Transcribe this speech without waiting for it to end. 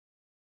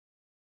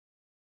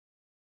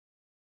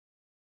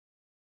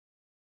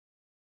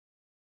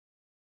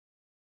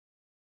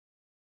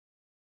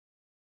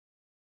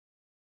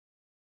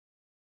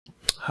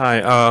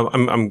Hi,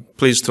 I'm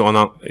pleased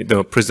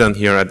to present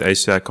here at the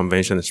ACI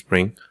Convention in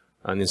spring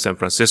and in San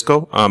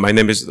Francisco. My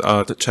name is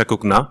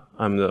Chaekuk Na.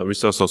 I'm the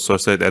research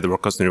associate at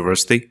Rutgers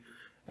University,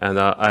 and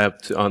I have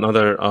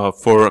another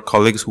 4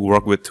 colleagues who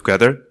work with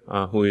together,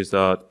 who is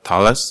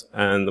Thales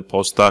and the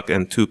postdoc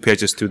and 2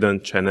 PhD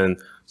students, Chen and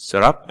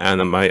Serap,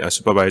 and my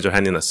supervisor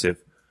Hanin Asif.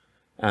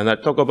 And I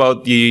talk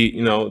about the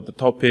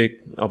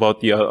topic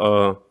about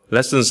the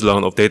lessons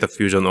learned of data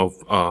fusion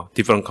of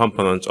different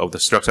components of the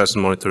structural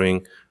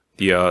monitoring,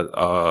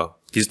 the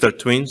digital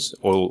twins,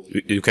 or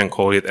you can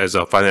call it as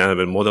a finite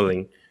element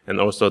modeling, and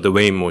also the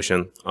wave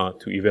motion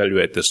to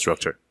evaluate the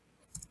structure.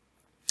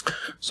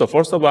 So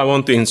first of all, I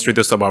want to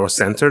introduce our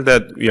center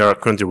that we are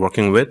currently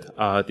working with.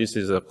 This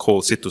is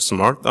called C2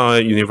 Smart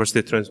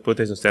University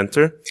Transportation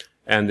Center,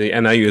 and the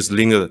NIU is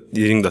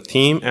leading the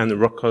team, and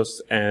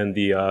Rutgers and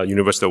the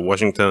University of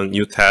Washington,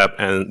 UTEP,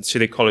 and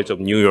City College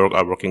of New York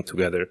are working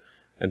together.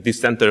 And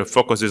this center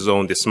focuses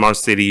on the smart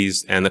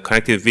cities and the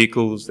connected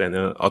vehicles and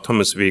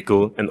autonomous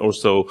vehicle, and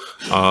also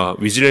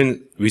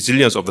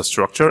resilience of the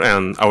structure.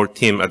 And our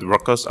team at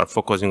Rutgers are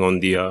focusing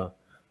on the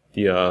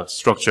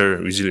structure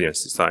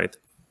resilience side.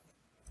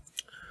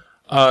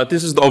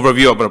 This is the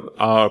overview of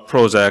our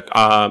project.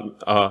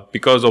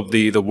 Because of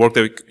the work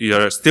that we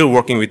are still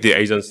working with the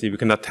agency, we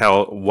cannot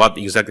tell what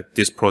exactly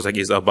this project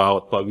is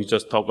about, but we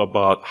just talk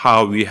about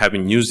how we have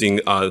been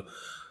using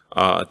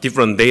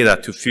different data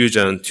to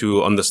fusion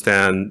to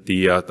understand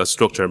the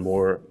structure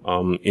more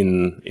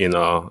in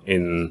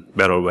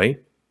better way.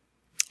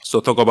 So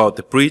talk about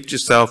the bridge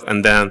itself,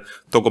 and then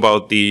talk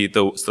about the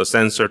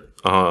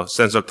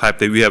sensor type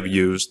that we have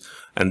used,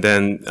 and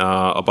then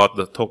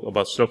talk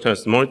about structural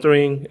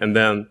monitoring, and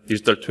then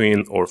digital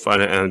twin or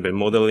finite element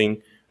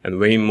modeling, and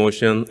wave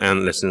motion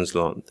and lessons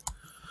learned.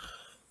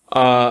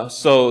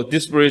 So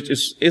this bridge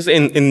is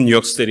in New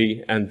York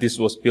City, and this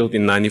was built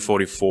in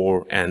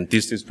 1944, and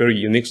this is very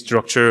unique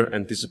structure,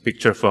 and this is a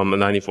picture from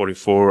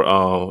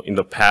 1944 in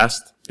the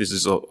past. This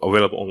is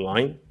available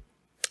online.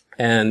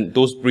 And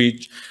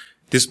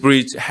this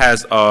bridge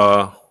has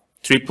a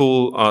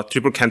triple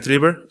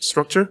cantilever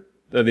structure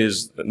that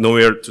is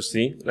nowhere to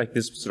see like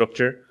this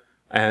structure.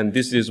 And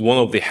this is one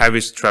of the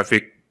heaviest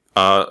traffic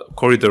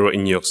corridor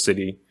in New York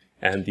City.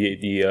 And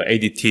the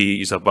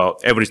ADT is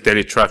about, average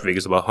daily traffic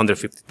is about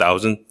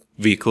 150,000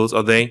 vehicles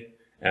a day,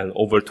 and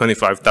over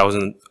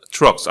 25,000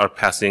 trucks are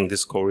passing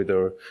this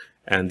corridor,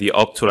 and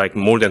up to like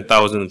more than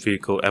 1,000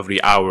 vehicles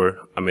every hour.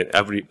 I mean,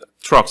 every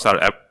trucks are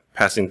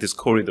passing this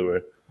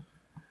corridor.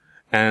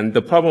 And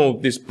the problem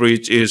with this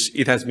bridge is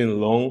it has been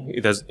long.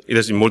 It has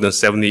been more than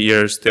 70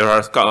 years. There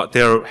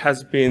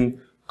has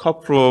been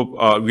couple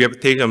of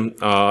rehabilitation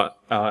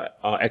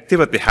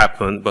activity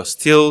happen, but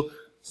still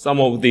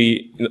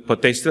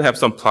but they still have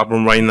some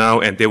problem right now,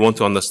 and they want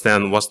to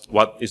understand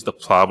what is the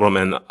problem,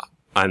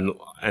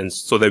 and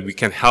so that we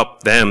can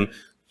help them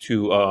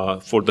to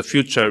for the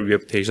future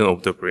rehabilitation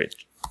of the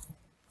bridge.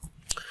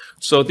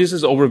 So this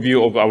is an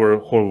overview of our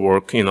whole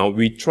work.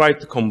 We try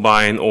to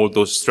combine all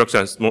those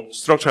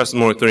structures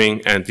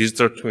monitoring and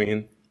digital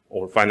twin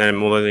or finite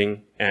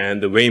modeling and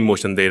the wave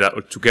motion data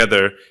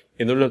together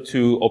in order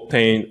to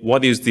obtain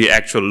what is the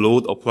actual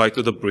load applied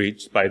to the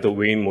bridge by the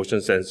wave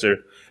motion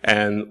sensor,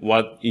 and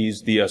what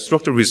is the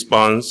structural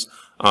response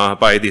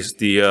by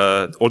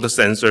all the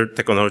sensor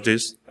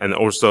technologies, and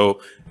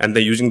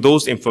then using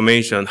those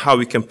information, how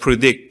we can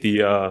predict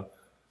the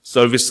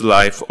service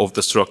life of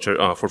the structure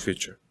for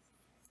future.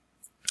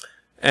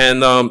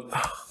 And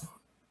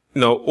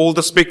all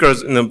the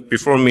speakers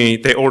before me,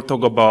 they all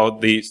talk about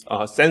these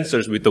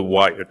sensors with the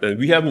wire, and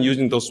we have been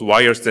using those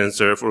wire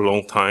sensors for a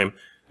long time.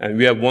 And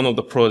we have one of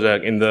the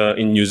project in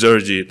New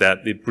Jersey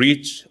that the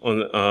bridge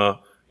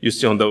you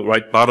see on the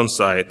right bottom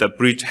side, the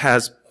bridge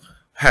has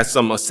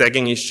some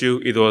sagging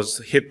issue. It was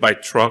hit by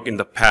truck in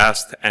the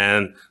past,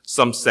 and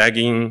some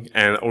sagging,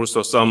 and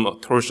also some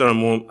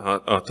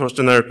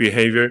torsional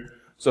behavior.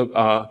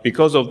 So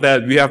because of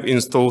that, we have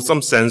installed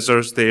some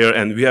sensors there,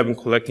 and we have been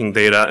collecting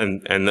data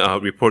and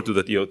report to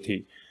the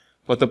DOT.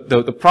 But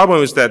the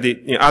problem is that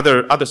the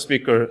other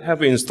speakers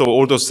have installed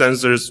all those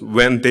sensors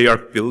when they are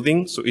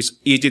building, so it's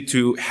easy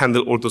to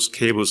handle all those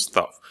cable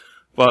stuff.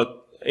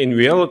 But in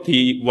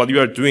reality, what we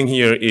are doing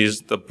here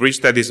is the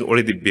bridge that is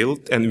already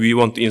built, and we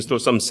want to install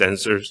some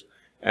sensors.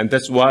 And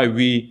that's why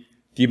we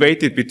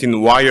debated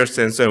between wire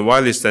sensor and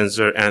wireless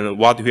sensor and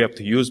what we have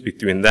to use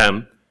between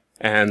them.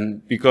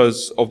 And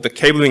because of the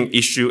cabling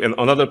issue, and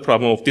another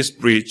problem of this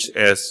bridge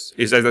as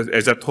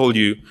I told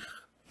you,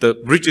 the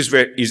bridge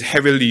is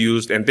heavily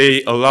used, and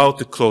they allow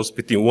to close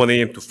between 1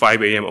 a.m. to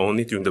 5 a.m.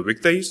 only during the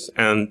weekdays.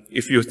 And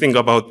if you think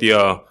about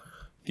the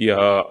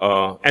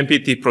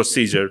MPT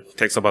procedure,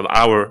 takes about an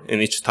hour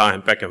in each time,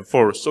 back and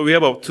forth. So we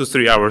have about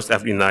 2-3 hours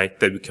every night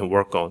that we can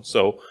work on.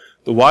 So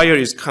the wire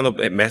is kind of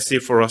messy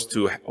for us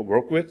to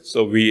work with.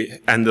 So we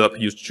ended up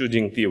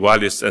choosing the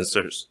wireless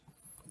sensors.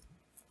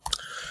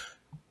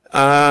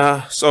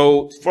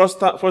 So first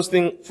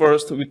thing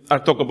first, I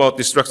talk about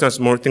the structural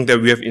monitoring that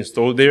we have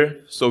installed there.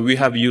 So we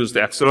have used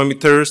the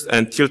accelerometers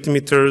and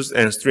tiltmeters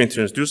and string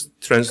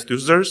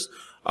transducers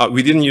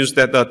We didn't use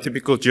that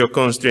typical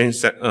geocone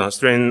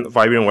strain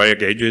vibrant wire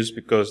gauges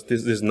because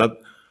this is not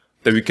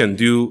that we can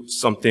do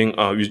something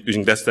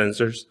using that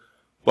sensors.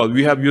 But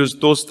we have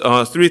used those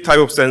 3 type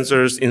of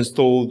sensors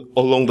installed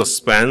along the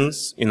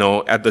spans,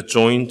 at the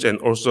joint and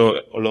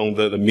also along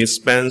the mid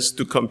spans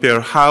to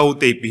compare how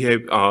they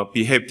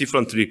behave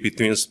differently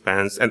between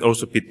spans and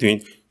also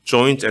between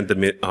joint and the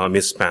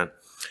mid span.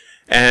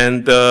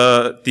 And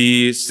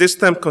the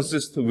system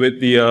consists with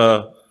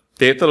the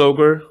data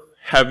logger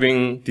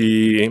having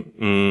the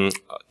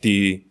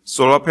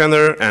solar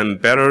panel and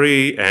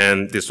battery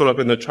and the solar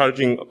panel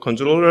charging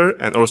controller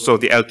and also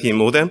the LTE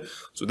modem.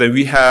 So then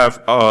we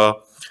have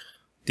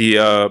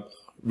the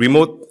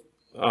remote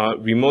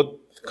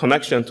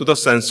connection to the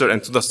sensor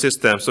and to the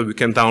system so we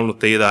can download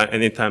data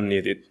anytime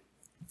needed.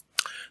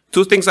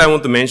 2 things I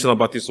want to mention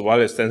about this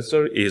wireless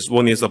sensor is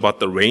one is about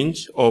the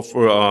range of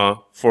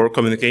for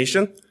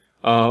communication.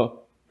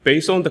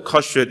 Based on the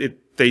cut sheet,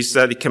 they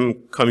said you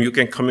can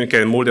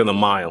communicate more than a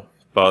mile.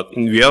 But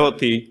in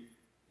reality,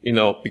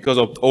 because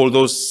of all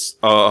those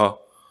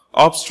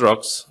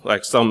obstructs,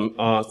 like some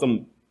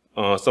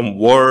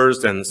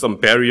walls and some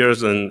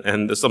barriers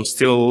and some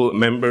steel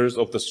members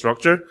of the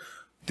structure,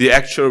 the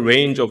actual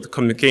range of the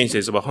communication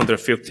is about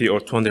 150 or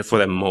 200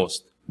 foot at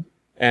most.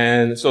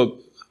 And so,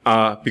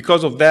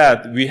 because of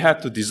that, we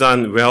had to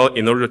design well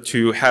in order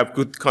to have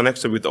good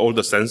connection with all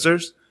the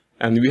sensors.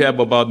 And we have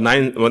about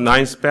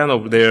 9 span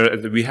over there,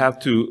 and we have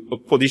to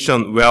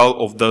position well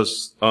of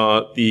those,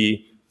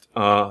 the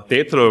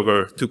data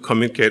logger to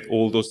communicate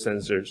all those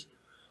sensors.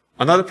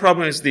 Another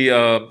problem is the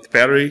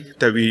battery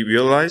that we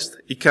realized.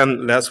 It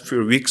can last a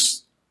few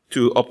weeks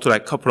to up to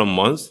like a couple of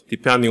months,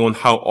 depending on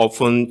how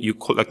often you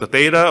collect the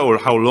data or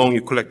how long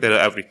you collect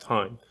data every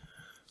time.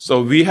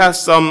 So we had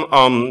some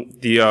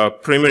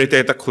primary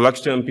data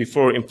collection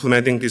before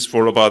implementing this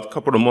for about a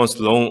couple of months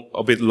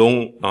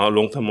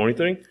long-term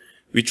monitoring.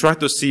 We tried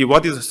to see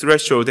what is the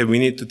threshold that we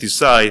need to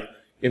decide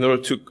in order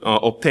to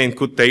obtain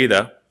good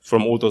data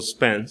from all those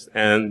spans,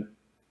 and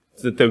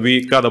that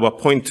we got about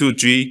 0.2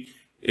 G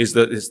is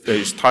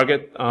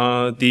target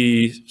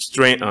the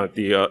strain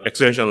the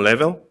acceleration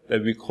level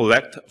that we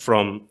collect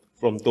from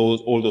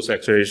all those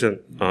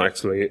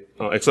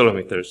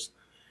accelerometers,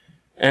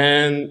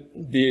 and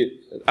the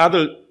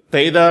other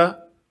data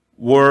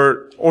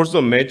were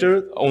also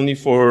measured only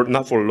for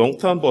not for long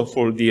term but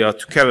for the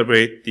to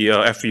calibrate the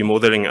FE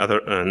modeling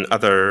and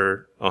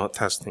other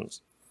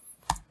testings.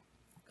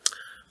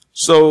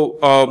 So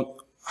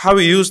how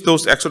we use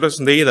those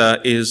acceleration data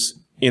is,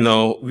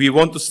 we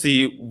want to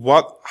see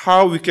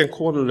how we can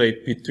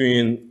correlate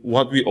between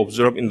what we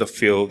observe in the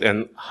field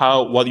and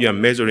what we are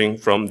measuring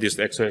from this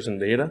acceleration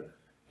data.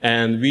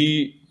 And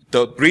the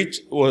bridge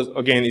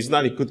is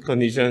not in good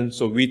condition,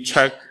 so we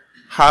check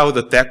how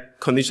the deck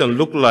condition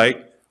look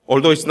like,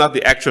 although it's not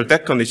the actual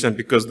deck condition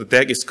because the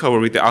deck is covered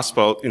with the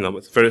asphalt,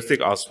 with very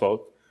thick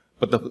asphalt.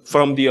 But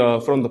from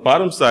the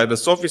bottom side, the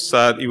surface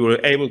side, you were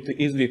able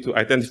to easily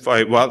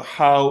identify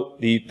how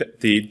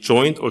the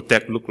joint or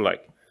deck look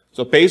like.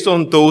 So based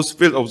on those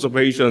field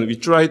observations, we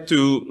try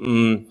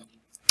to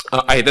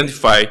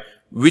identify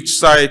which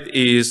side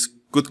is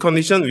good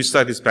condition, which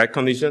side is bad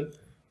condition,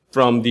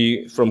 from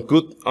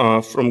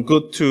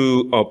good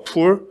to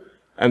poor,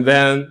 and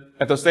then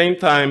at the same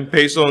time,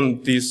 based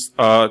on this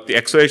the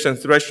acceleration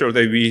threshold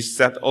that we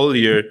set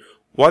earlier,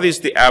 what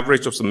is the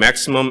average of the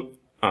maximum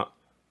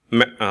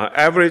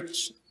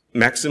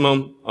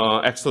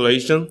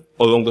acceleration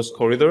along this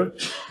corridor?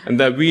 And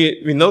that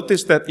we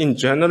noticed that in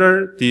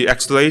general the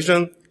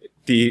acceleration,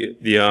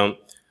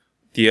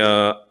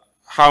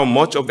 how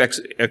much of the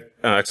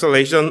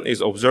acceleration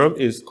is observed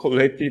is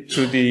correlated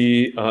to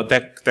the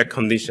deck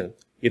condition,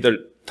 either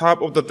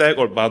top of the deck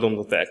or bottom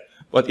of the deck.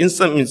 But in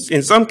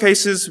some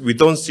cases we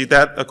don't see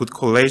that a good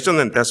correlation,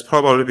 and that's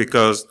probably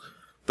because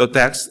the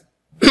decks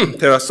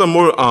there are some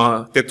more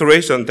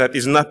deterioration that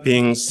is not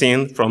being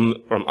seen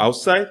from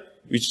outside,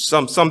 which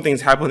some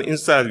things happen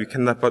inside we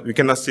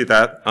cannot see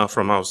that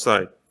from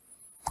outside.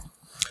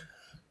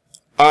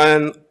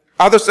 And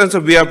other sensor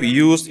we have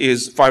used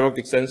is fiber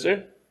optic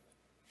sensor.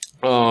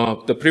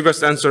 The previous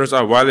sensors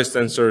are wireless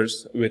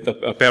sensors with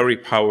a battery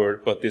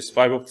powered, but these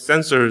fiber optic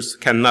sensors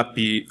cannot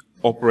be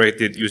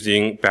operated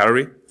using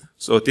battery.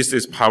 So this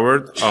is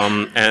powered,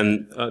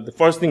 and the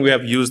first thing we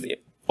have used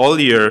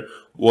earlier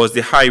was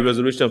the high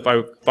resolution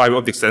fiber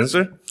optic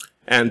sensor,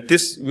 and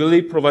this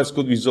really provides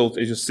good results.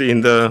 As you see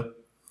in the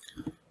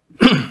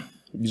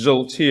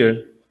results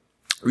here,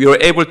 we were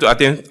able to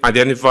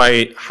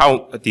identify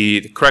how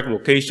the crack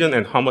location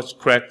and how much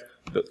crack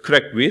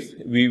width.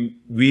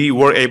 We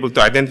were able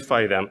to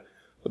identify them.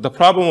 But the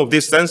problem of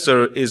this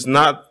sensor is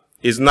not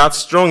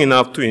strong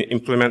enough to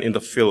implement in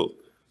the field.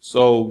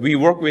 So we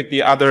work with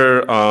the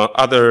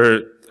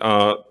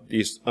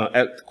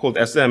called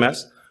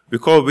SMS. We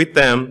call with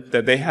them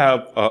that they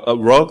have a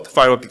rugged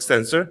fiber optic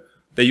sensor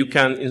that you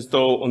can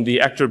install on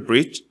the actual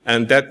bridge,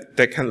 and that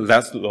can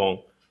last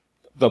long.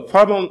 The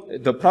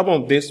problem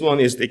of this one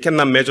is it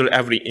cannot measure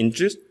every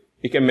inches.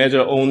 It can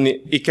measure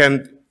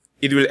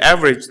it will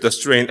average the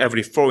strain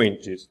every 4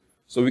 inches.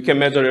 So we can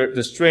measure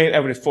the strain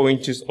every 4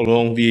 inches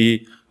along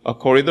the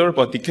corridor,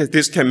 but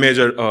this can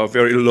measure a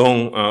very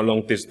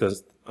long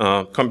distance.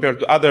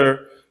 Compared to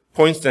other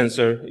point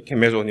sensor, it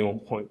can measure only 1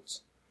 point.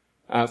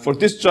 For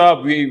this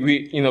job,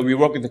 we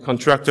work with the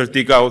contractor,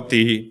 dig out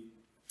the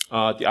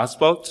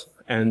asphalt,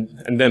 and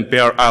then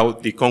bare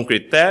out the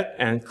concrete deck,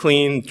 and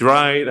clean,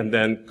 dry, and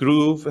then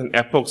groove and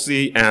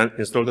epoxy and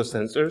install the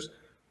sensors.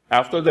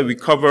 After that, we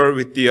cover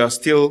with the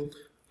steel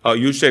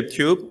U-shaped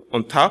tube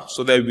on top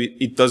so that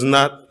it does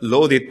not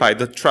load it by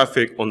the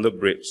traffic on the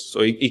bridge. So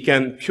it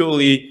can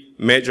purely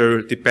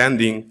measure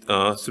depending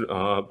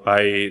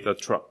by the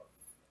truck.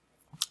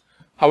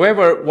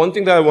 However, one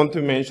thing that I want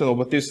to mention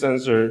about this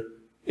sensor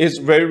is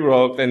very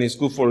rugged and it's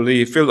good for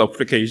the field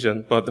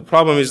application. But the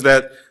problem is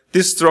that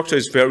this structure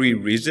is very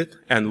rigid,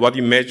 and what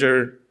you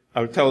measure,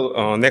 I'll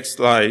tell next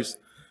slides,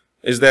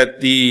 is that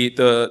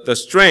the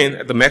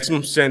strain, the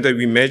maximum strain that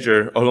we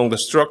measure along the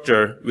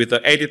structure with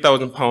the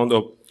 80,000 pound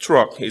of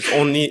truck is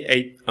only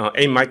 8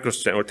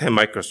 microstrain or 10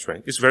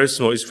 microstrain. It's very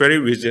small, it's very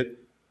rigid,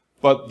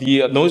 but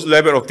the noise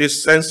level of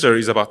this sensor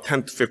is about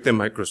 10 to 15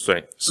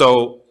 microstrain.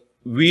 So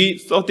we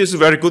thought this is a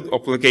very good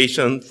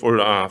application for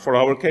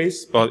our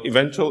case, but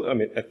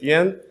eventually, at the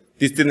end,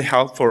 this didn't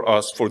help for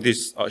us for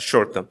this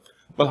short term.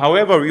 But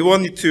however, we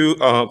wanted to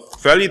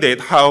validate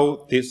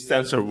how this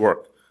sensor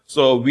worked.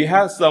 So we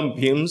had some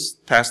beams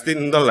tested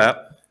in the lab.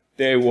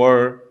 They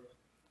were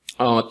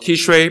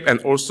T-shape and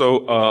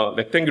also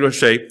rectangular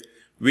shape.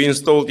 We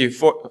installed the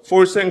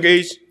force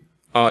gauge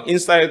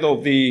inside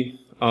of the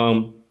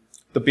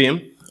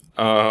beam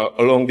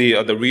along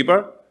the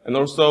rebar, and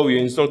also we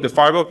installed the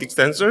fiber optic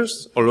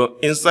sensors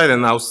inside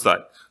and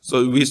outside.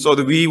 So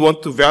we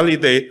want to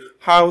validate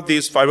how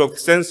these fiber optic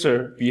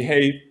sensor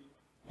behave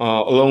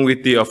along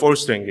with the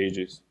force strain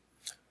gauges.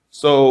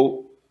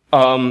 So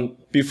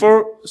we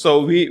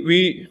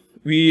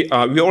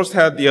also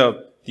had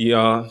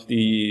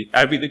the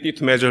ability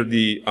to measure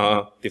the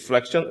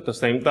deflection at the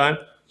same time.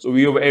 So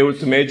we were able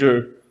to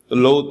measure the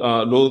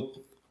load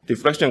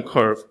deflection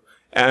curve.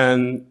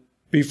 And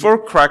before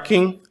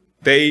cracking,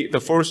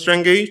 the force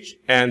strain gauge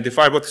and the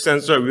fiber optic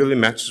sensor really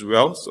matches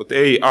well. So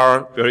they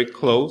are very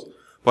close.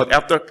 But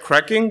after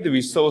cracking,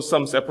 we saw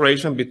some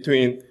separation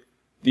between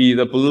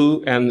the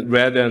blue and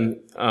red and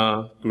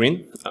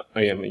green,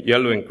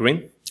 yellow and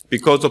green,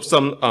 because of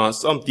some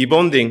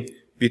debonding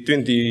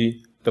between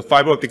the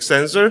fiber optic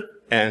sensor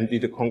and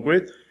the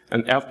concrete.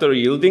 And after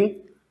yielding,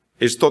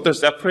 it's totally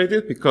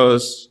separated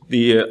because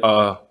the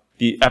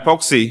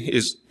epoxy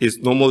is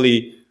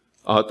normally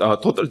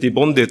totally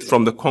debonded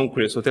from the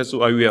concrete. So that's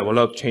why we have a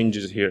lot of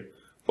changes here.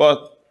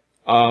 But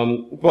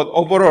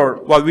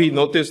overall, what we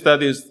noticed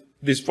that is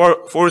this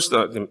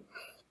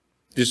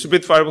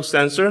distributed fiber optic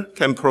sensor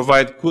can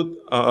provide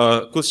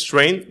good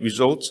strain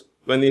results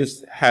when it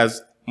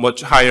has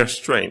much higher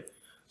strain.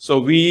 So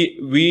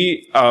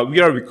we are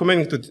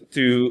recommending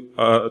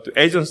to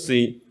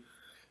agency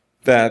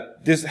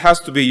that this has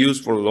to be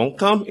used for long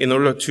term in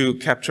order to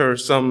capture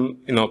some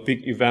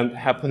big event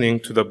happening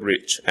to the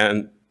bridge.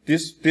 And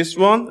this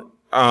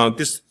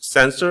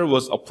sensor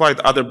was applied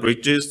to other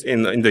bridges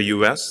in the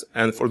U.S.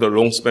 and for the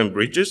long span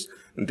bridges,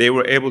 they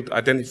were able to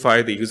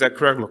identify the exact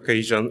correct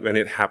location when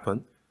it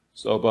happened.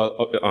 So, but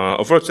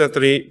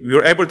unfortunately, we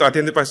were able to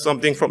identify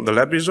something from the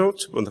lab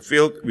results. From the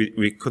field,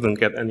 we couldn't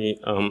get any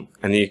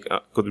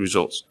good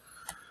results.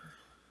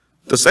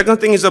 The second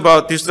thing is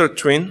about digital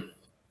twin,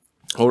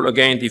 or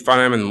again, the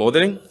finite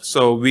modeling.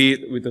 So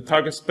with the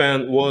target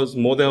span was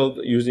modeled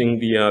using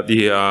the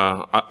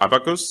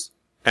abacus,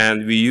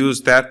 and we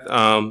used that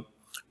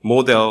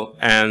model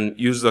and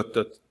used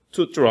the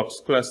 2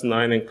 trucks, class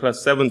 9 and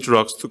class 7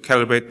 trucks, to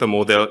calibrate the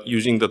model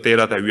using the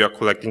data that we are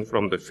collecting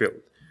from the field.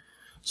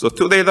 So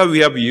 2 data we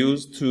have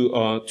used to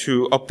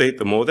update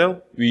the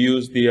model. We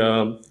use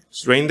the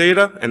strain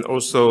data and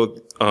also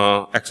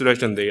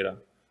acceleration data.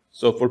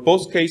 So for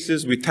both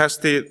cases, we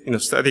tested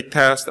static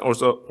test,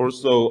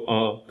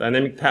 also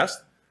dynamic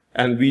test,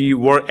 and we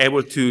were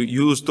able to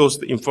use those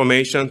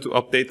information to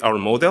update our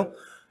model.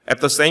 At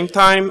the same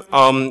time,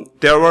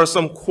 there were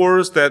some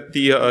cores that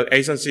the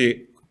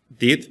agency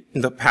did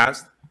in the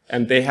past,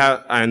 and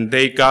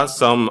they got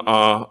some.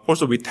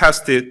 Also, we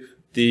tested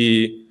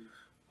the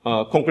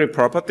concrete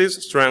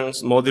properties,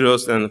 strength,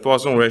 modulus, and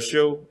Poisson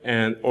ratio,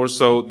 and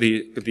also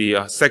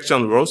the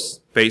section loss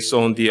based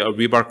on the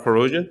rebar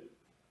corrosion.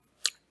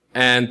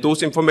 And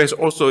those information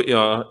also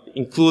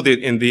included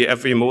in the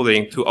FE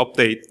modeling to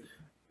update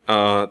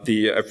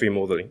the FE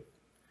modeling.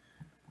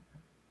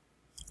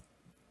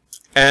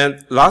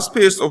 And last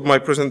piece of my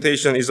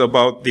presentation is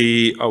about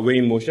the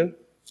wave motion.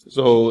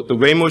 So the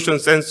wave motion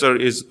sensor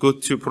is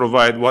good to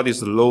provide what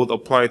is the load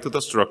applied to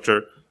the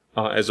structure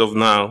as of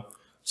now.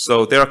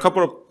 So there are a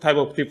couple of type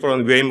of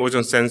different wave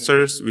motion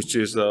sensors, which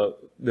is the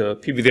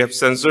PVDF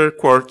sensor,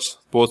 quartz,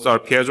 both are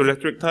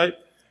piezoelectric type,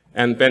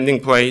 and bending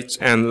plates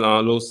and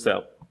load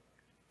cell.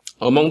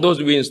 Among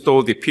those, we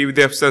installed the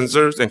PVDF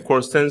sensors and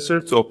quartz sensor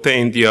to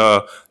obtain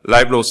the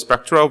live load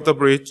spectra of the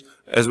bridge,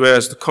 as well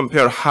as to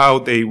compare how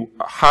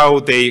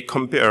they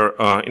compare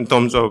in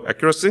terms of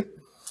accuracy.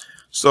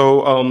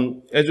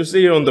 So as you see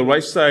here on the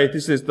right side,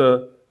 this is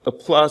the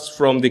plots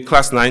from the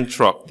Class 9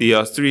 truck, the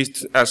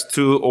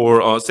 3S2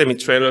 or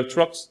semi-trailer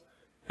trucks.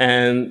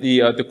 And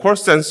the core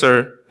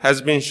sensor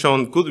has been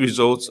shown good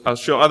results. I'll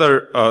show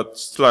other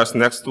slides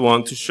next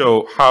one to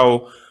show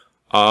how,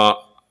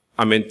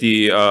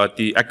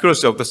 the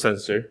accuracy of the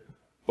sensor.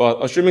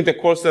 But assuming the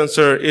core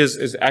sensor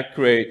is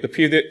accurate, the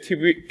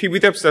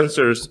PVDF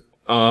sensors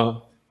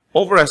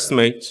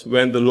overestimate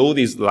when the load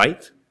is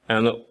light,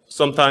 and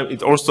sometimes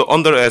it also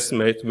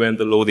underestimates when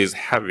the load is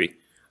heavy.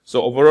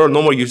 So overall,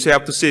 normally you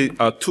have to see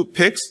 2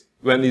 peaks.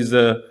 When it's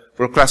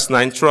for Class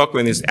 9 truck,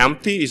 when it's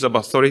empty, it's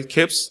about 30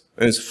 kips.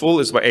 When it's full,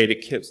 it's about 80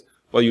 kips.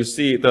 But you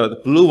see the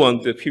blue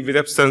one, the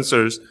PVDF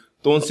sensors,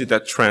 don't see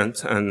that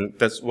trend, and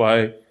that's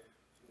why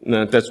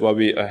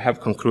we have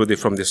concluded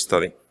from this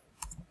study.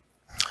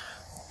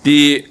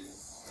 The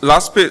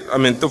last bit,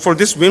 for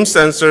these WIM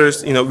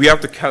sensors, we have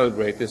to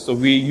calibrate this. So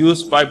we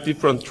use 5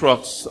 different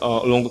trucks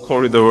along the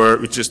corridor,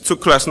 which is 2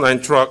 Class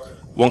 9 truck,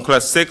 1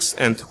 Class 6,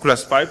 and 2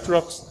 Class 5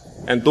 trucks.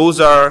 And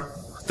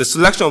the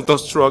selection of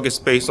those trucks is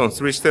based on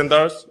 3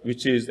 standards,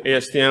 which is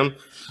ASTM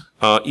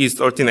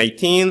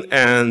E1318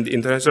 and the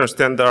international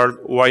standard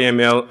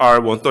YML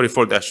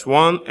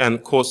R134-1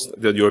 and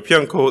the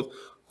European code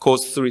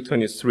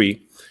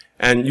 323.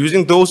 And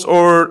using those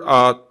or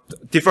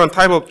different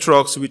type of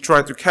trucks, we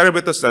try to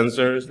calibrate the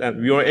sensors,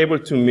 and we are able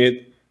to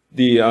meet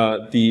the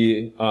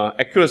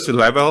accuracy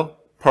level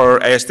per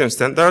ASTM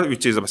standard,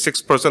 which is about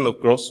 6% of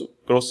gross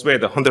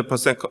weight,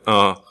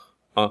 100%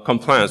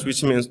 compliance,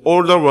 which means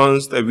all the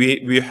ones that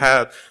we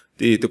had,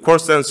 the core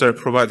sensor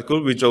provide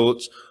good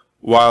results,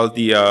 while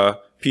the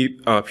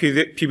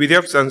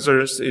PVDF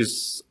sensors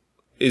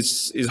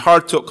is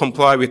hard to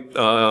comply with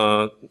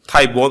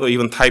type 1 or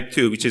even type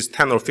 2, which is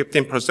 10 or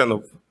 15%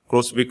 of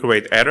gross weak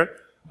rate error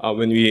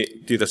when we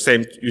do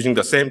using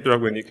the same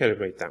drug when you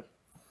calibrate them.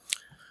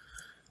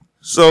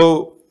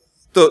 So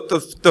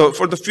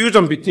for the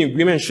fusion between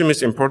WIM and SHM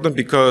is important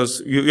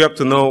because you have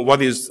to know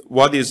what is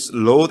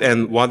load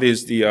and what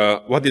is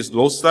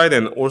load side,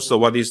 and also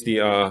what is the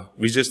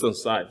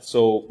resistance side.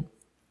 So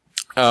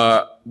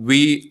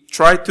we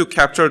try to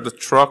capture the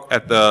truck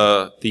at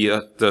the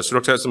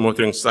structural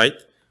monitoring site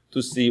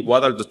to see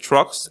what are the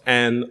trucks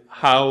and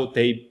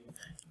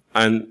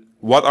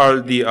what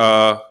are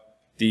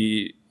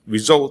the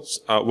results,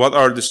 what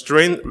are the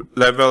strain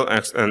level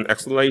and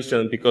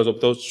acceleration because of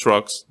those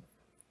trucks.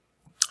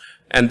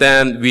 And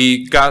then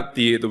we got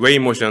the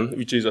weight motion,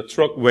 which is a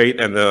truck weight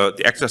and the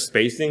axis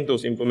spacing,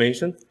 those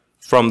information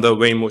from the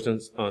weight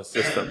motion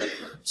system.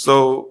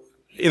 So,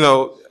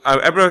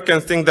 everyone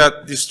can think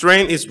that the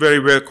strain is very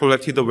well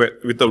correlated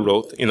with the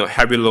load.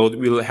 Heavy load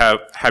will have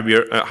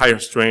higher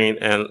strain,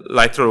 and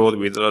lighter load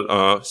with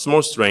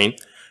small strain.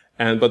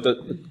 But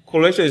the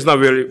correlation is not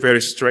very,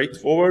 very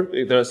straightforward.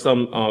 There are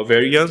some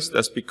variance.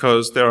 That's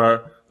because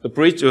the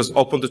bridge is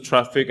open to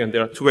traffic, and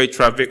there are two-way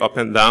traffic up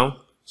and down.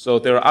 So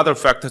there are other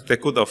factors that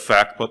could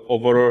affect, but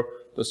overall,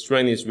 the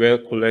strain is well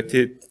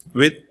correlated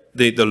with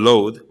the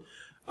load.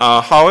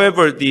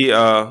 However,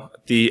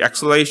 the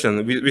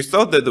acceleration, we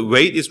thought that the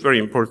weight is very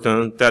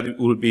important, that it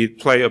will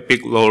play a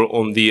big role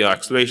on the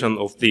acceleration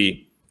of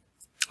the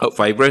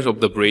vibration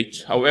of the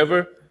bridge.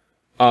 However,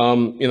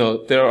 when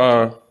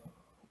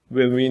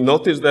we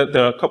notice that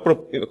there are a couple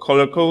of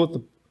color codes,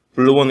 the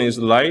blue one is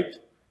light,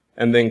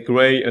 and then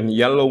gray and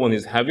yellow one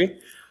is heavy.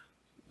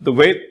 The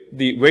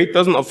weight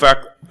doesn't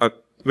affect,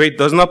 weight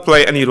does not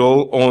play any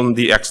role on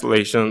the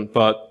acceleration,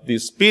 but the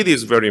speed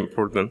is very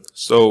important.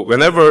 So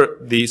whenever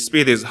the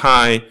speed is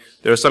high,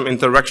 there's some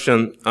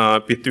interaction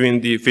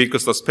between the vehicle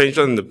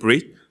suspension and the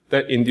bridge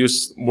that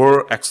induce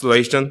more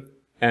acceleration,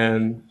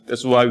 and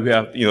that's why we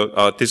have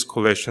this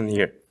correlation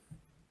here.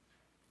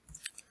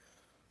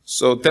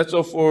 So that's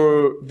all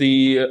for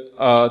the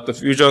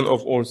fusion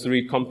of all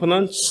 3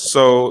 components.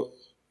 So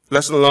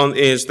lesson learned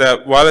is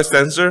that wireless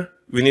sensor,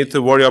 we need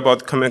to worry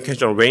about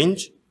communication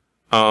range,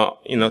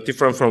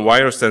 different from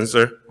wireless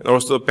sensor, and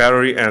also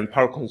battery and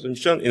power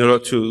consumption in order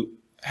to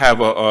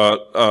have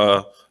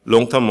a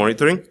long-term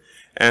monitoring.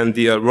 And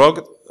the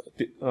rugged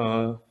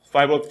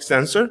fiber optic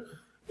sensor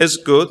is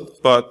good,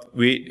 but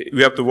we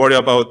have to worry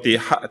about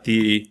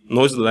the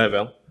noise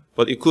level,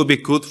 but it could be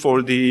good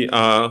for the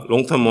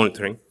long-term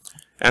monitoring.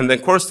 And the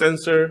core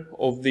sensor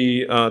of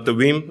the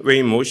WIM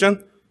weight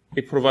motion,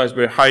 it provides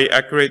very high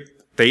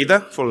accurate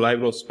data for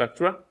live load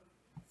spectra.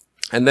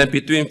 And then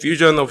between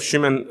fusion of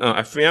SHM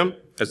and FEM,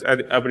 as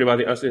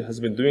everybody else has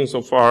been doing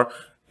so far,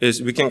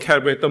 is we can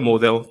calibrate the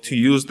model to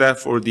use that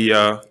for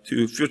the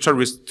to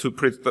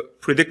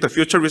predict the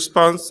future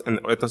response, and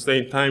at the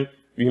same time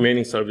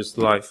remaining service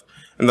life.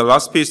 And the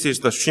last piece is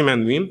the SHM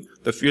and WIM.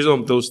 The fusion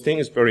of those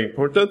things is very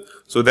important,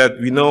 so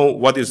that we know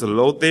what is the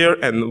load there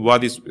and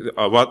what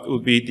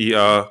would be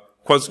the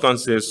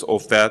consequences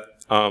of that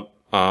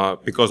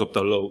because of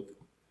the load.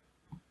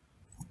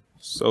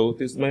 So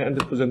this is my end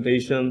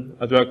presentation.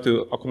 I'd like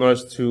to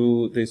acknowledge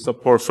to the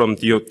support from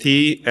DOT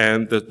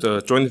and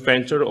the joint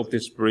venture of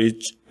this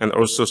bridge, and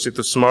also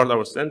City Smart,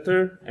 our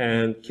center,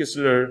 and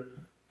Kissler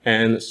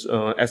and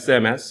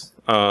SMS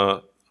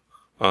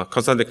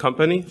consulting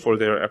company for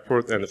their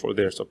effort and for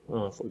their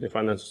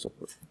financial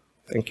support.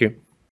 Thank you.